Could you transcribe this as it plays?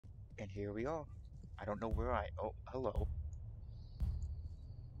here we are. I don't know where I... Oh, hello.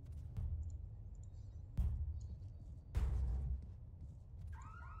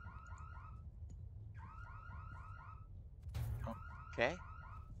 Okay.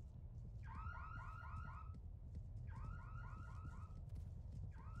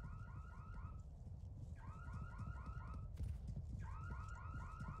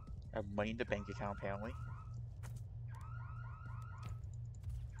 I have money in the bank account, apparently.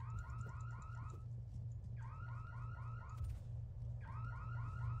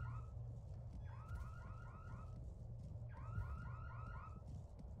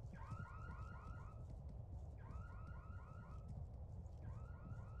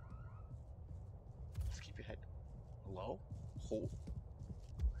 Just keep your head low. Hold.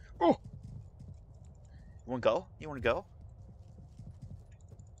 Oh! You wanna go? You wanna go?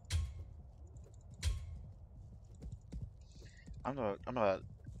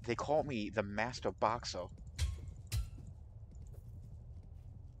 They call me the master boxer.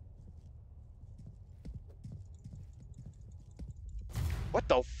 What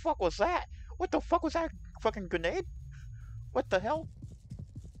the fuck was that? What the fuck was that fucking grenade? What the hell?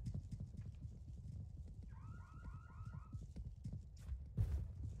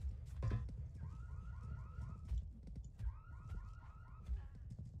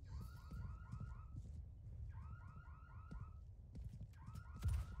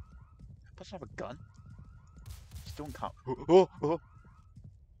 Doesn't have a gun. It's doing comp. Oh, oh.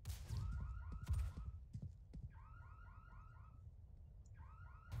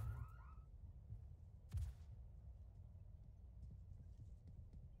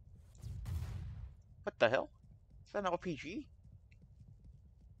 What the hell? Is that an RPG?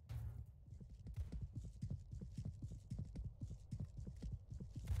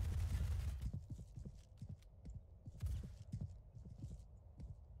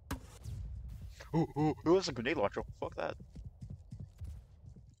 Oh, oh, it was a grenade launcher. Fuck that.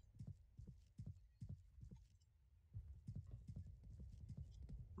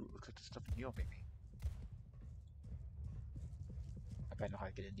 Ooh, looks like there's stuff in here, maybe. I bet I know how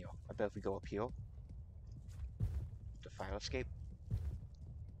to get in here. I bet if we go up here, the fire escape.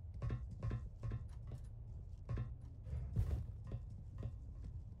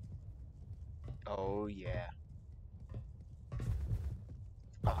 Oh yeah.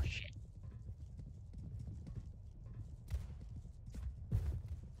 Oh shit.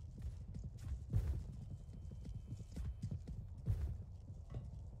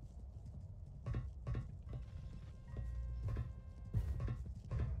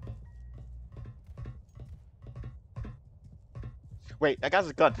 Wait, that guy's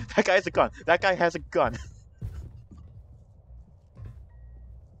a gun. That guy has a gun. That guy has a gun.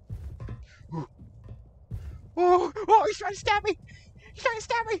 Oh, oh, he's trying to stab me. He's trying to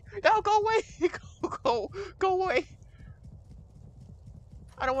stab me. No, go away. Go away.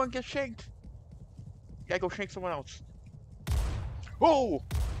 I don't want to get shanked. Yeah, go shank someone else. Oh!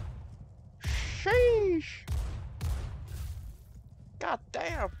 Sheesh! God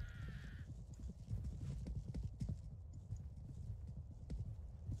damn!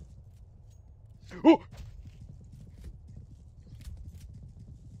 Oh!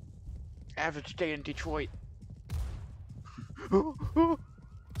 Average day in Detroit.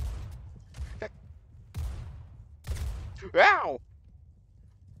 Ow!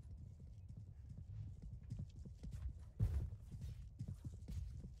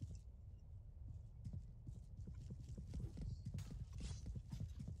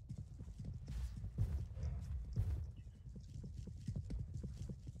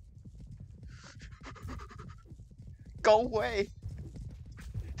 Go away!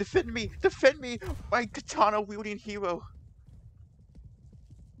 Defend me! Defend me! My katana wielding hero!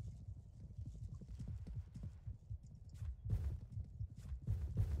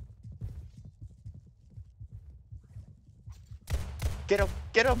 Get him!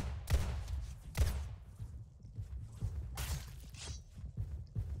 Get him!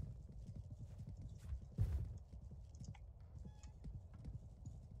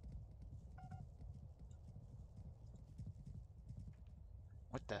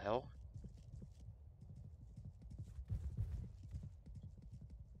 What the hell?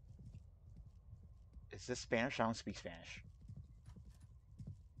 Is this Spanish? I don't speak Spanish.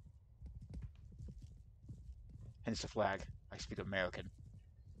 Hence the flag. I speak American.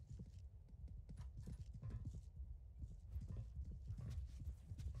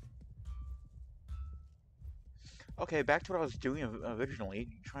 Okay, back to what I was doing originally.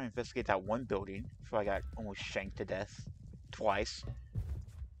 Trying to investigate that one building before I got almost shanked to death. Twice.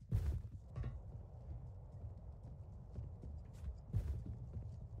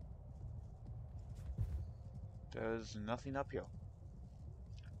 There's nothing up here.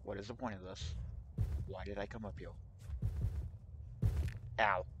 What is the point of this? Why did I come up here?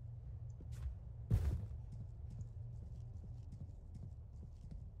 Ow.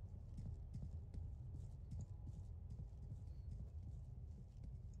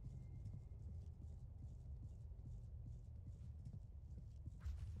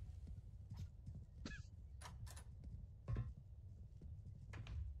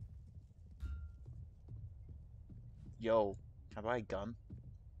 Yo, have I a gun?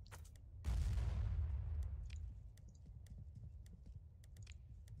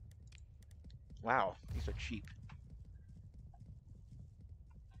 Wow, these are cheap.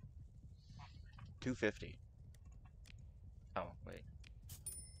 250. Oh, wait.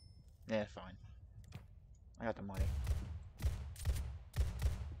 Yeah, fine. I got the money.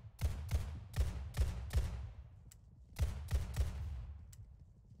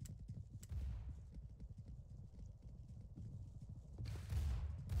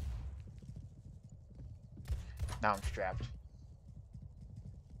 Now I'm strapped.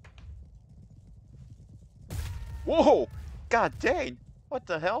 Whoa! God dang! What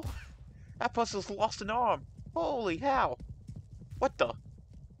the hell? That person's lost an arm! Holy hell! What the?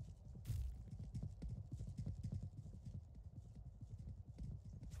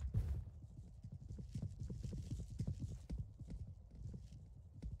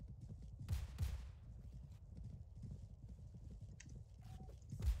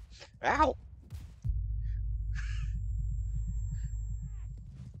 Ow!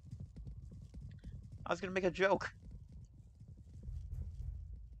 I was gonna make a joke.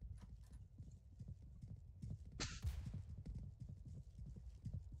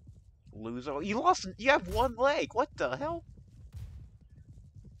 Loser. You lost. You have one leg. What the hell?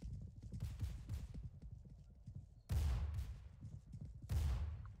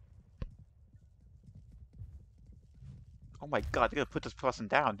 Oh my god, they're gonna put this person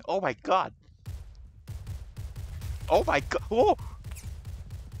down. Oh my god. Oh my god. Oh!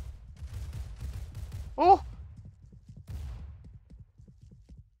 Oh!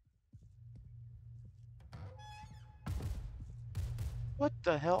 What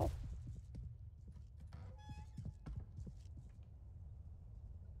the hell?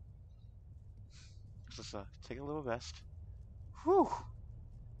 Let's just take a little rest. Whew.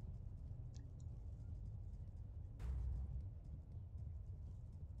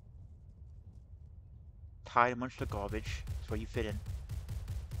 Hide amongst the garbage. That's where you fit in.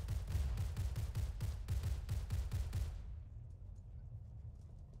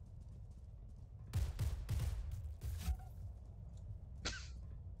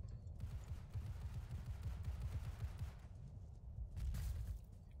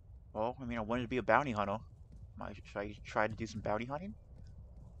 Well, I mean, I wanted to be a bounty hunter. Should I try to do some bounty hunting?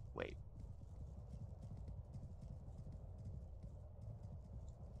 Wait.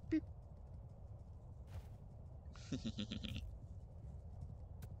 Beep.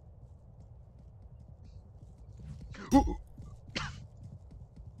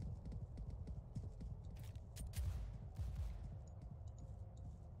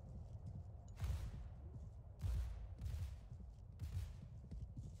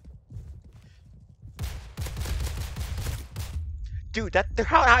 Dude,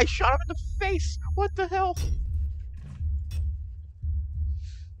 how I shot him in the face! What the hell?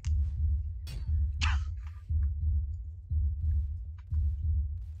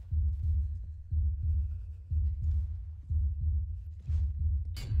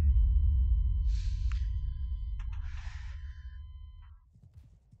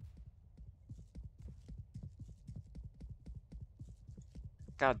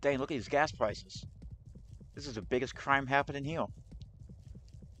 God dang, look at these gas prices. This is the biggest crime happening here.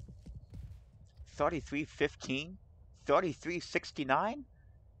 33.15? 33.69?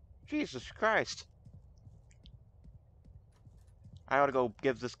 Jesus Christ. I ought to go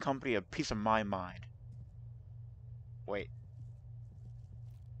give this company a piece of my mind. Wait.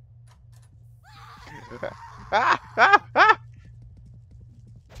 Ah!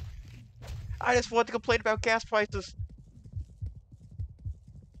 I just want to complain about gas prices.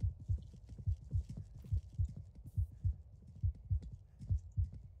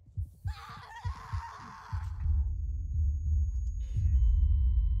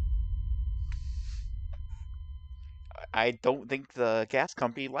 I don't think the gas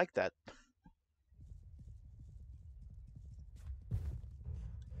company liked that.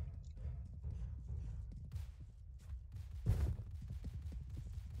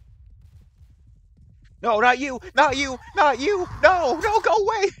 No, not you! Not you! Not you! No! No, go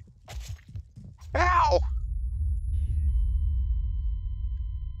away! Ow!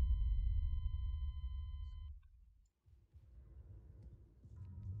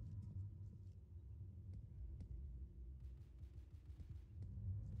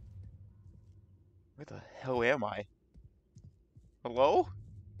 Where the hell am I? Hello?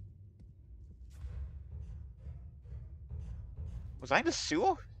 Was I in the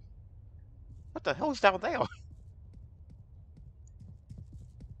sewer? What the hell is down there?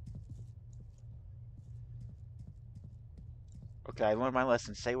 Okay, I learned my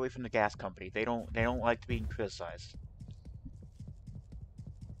lesson. Stay away from the gas company. They don't like being criticized.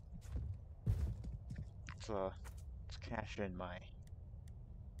 Let's cash in my.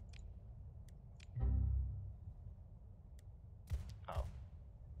 Oh.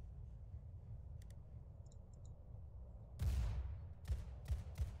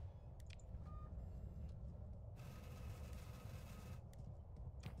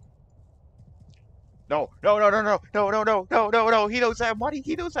 No, no, no, no, no, no, no, no, no, no, no. He knows I have money.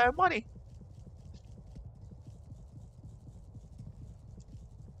 He knows I have money.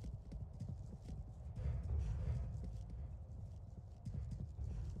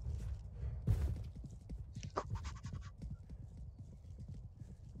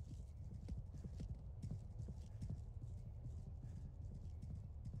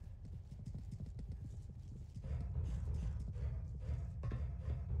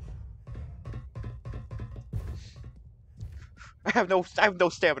 I have no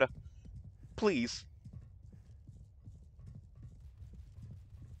stamina. Please.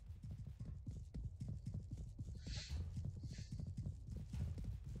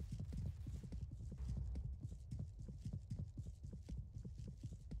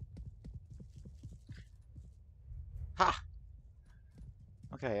 Ha!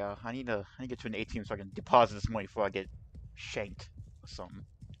 Okay, I need to get to an ATM so I can deposit this money before I get shanked or something.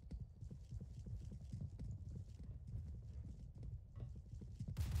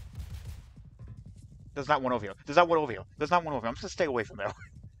 There's not one over here. There's not one over here. There's not one over here. I'm just gonna stay away from there.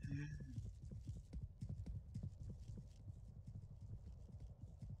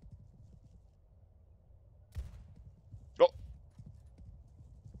 Oh!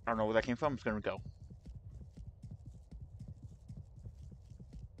 I don't know where that came from. I'm just gonna go.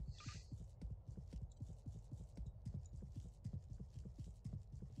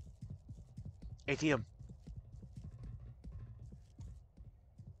 ATM.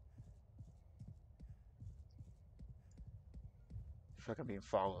 I feel like I'm being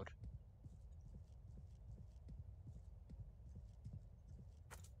followed.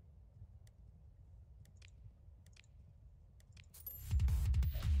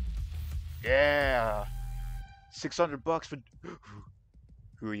 Yeah! 600 bucks for...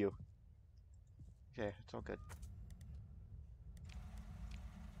 Who are you? Okay, it's all good.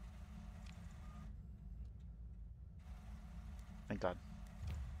 Thank God.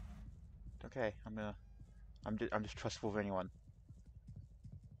 Okay, I'm distrustful of anyone.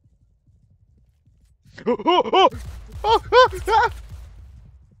 Oh, oh, oh! Oh, oh, ah!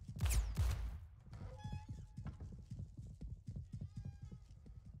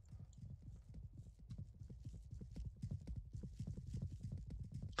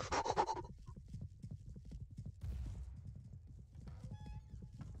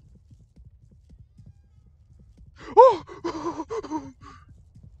 Oh!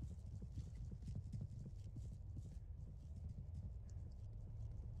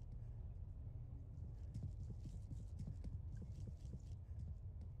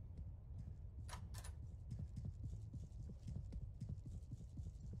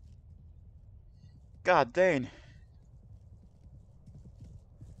 God dang.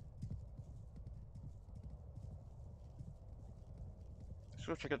 Let's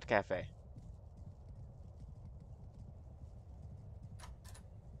go check out the cafe.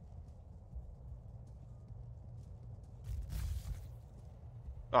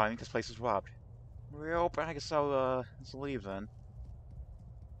 Oh, I think this place is robbed. We're open. I guess let's leave then.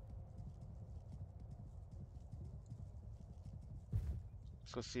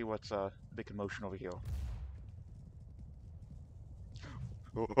 Let's go see what's big commotion over here.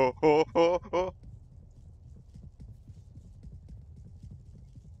 Oh, oh, oh, oh, oh.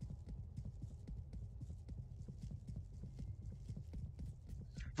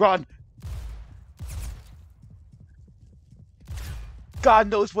 Run! God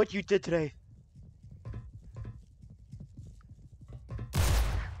knows what you did today.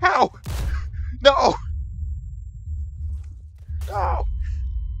 How? No! No!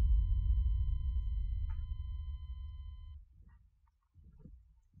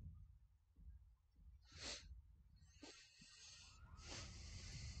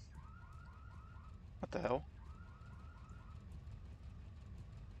 What the hell?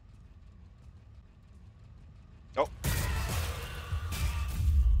 Oh.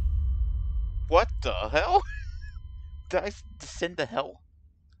 What the hell? Did I descend to hell?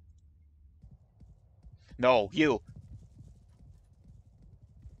 No, you.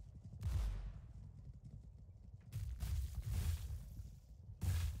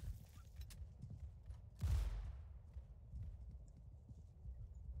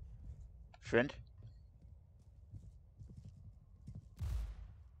 Friend?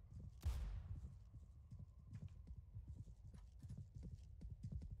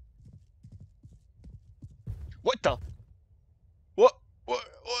 What the? What? What?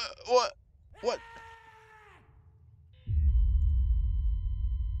 What? What? What?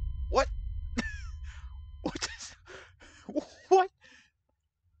 What? What? What?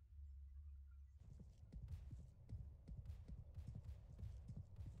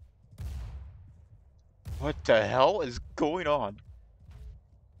 What the hell is going on?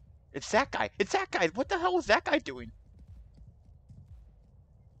 It's that guy. It's that guy. What the hell is that guy doing?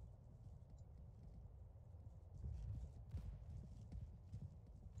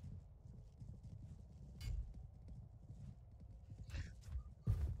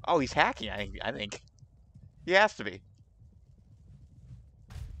 Oh, he's hacking, I think. He has to be.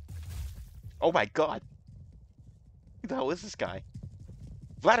 Oh my god. Who the hell is this guy?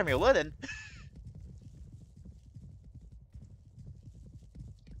 Vladimir Lenin?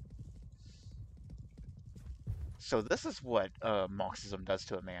 So this is what Marxism does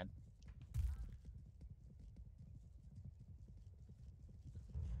to a man.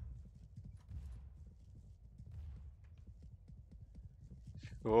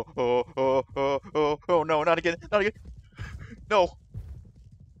 Oh, no, not again, not again. No,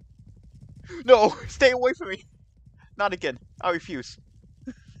 no, stay away from me. Not again. I refuse.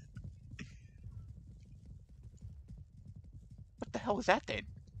 What the hell is that thing?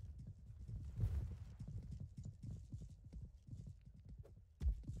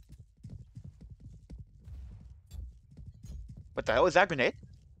 What the hell is that grenade?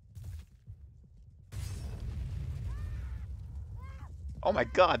 Oh my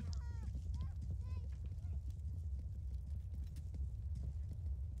god.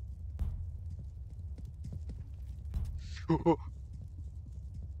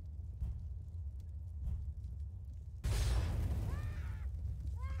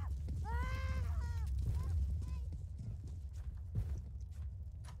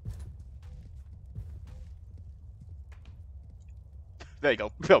 There you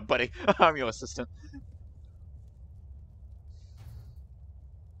go. Oh, buddy. I'm your assistant.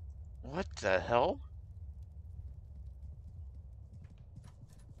 What the hell?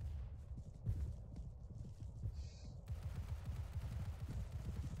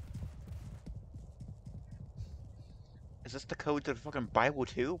 Is this the code to the fucking Bible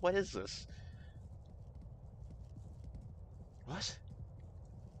too? What is this? What?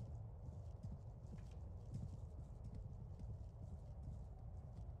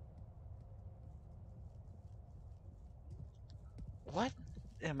 What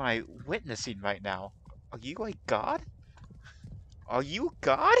am I witnessing right now? Are you a god? Are you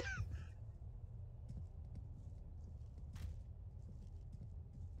God?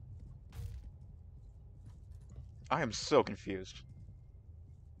 I am so confused.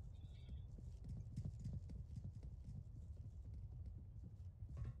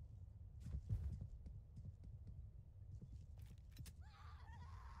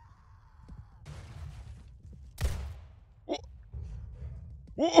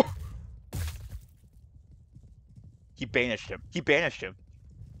 Whoa. He banished him. He banished him.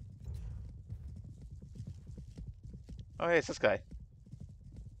 Oh, hey, it's this guy.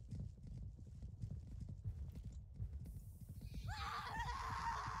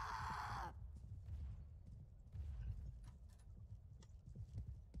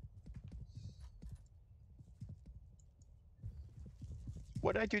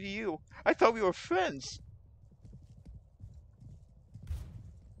 What did I do to you? I thought we were friends.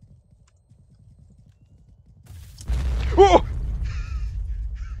 Oh!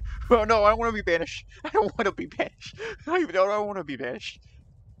 Oh no, I don't want to be banished. I don't want to be banished. I don't want to be banished.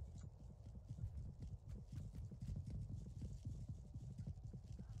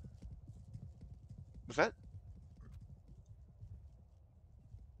 Was that?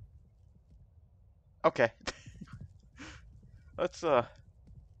 Okay. Let's, uh...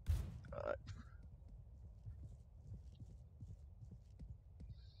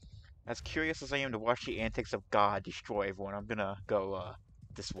 As curious as I am to watch the antics of God destroy everyone, I'm gonna go,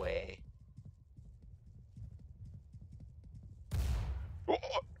 this way. Oh,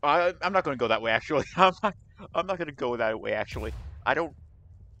 I'm not gonna go that way, actually. I'm not gonna go that way, actually. I don't...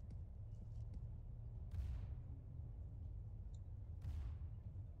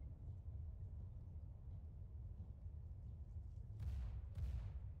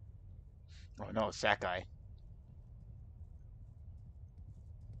 Oh no, it's that guy.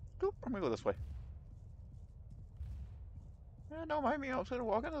 Oop, I'm gonna go this way. Yeah, don't mind me. I'm just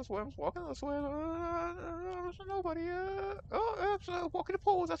walking this way. I'm just walking this way. There's nobody. Oh, I'm walking the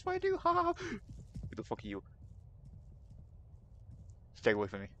poles. That's what I do. Ha ha. Who the fuck are you? Stay away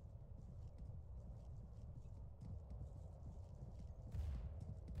from me.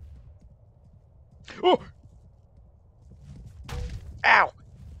 Oh! Ow!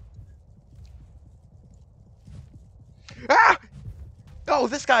 Ah! Oh,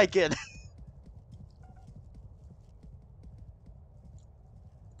 this guy again.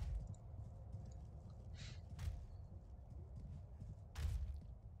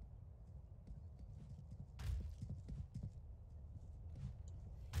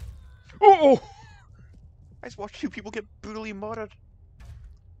 Oh! I just watched two people get brutally murdered.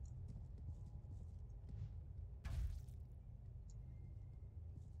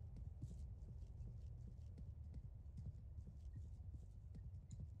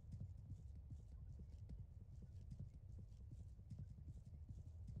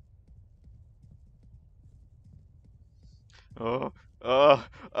 Oh, uh,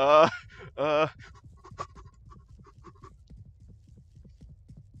 uh, uh.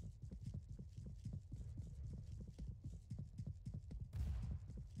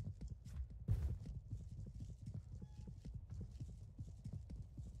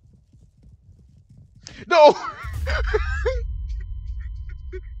 No!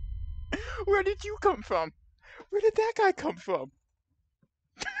 Where did you come from? Where did that guy come from?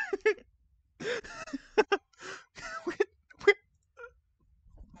 where, where...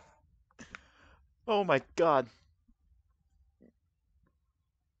 Oh my god.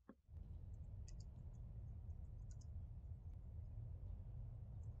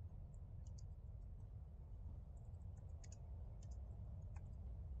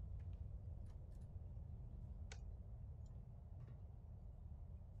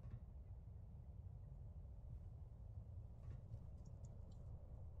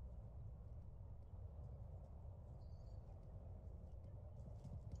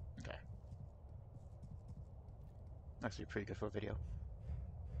 Okay. Actually pretty good for a video.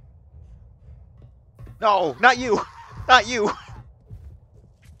 No, not you! Not you!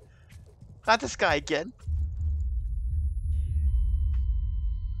 Not this guy again.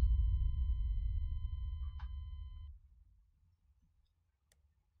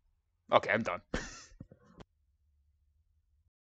 Okay, I'm done.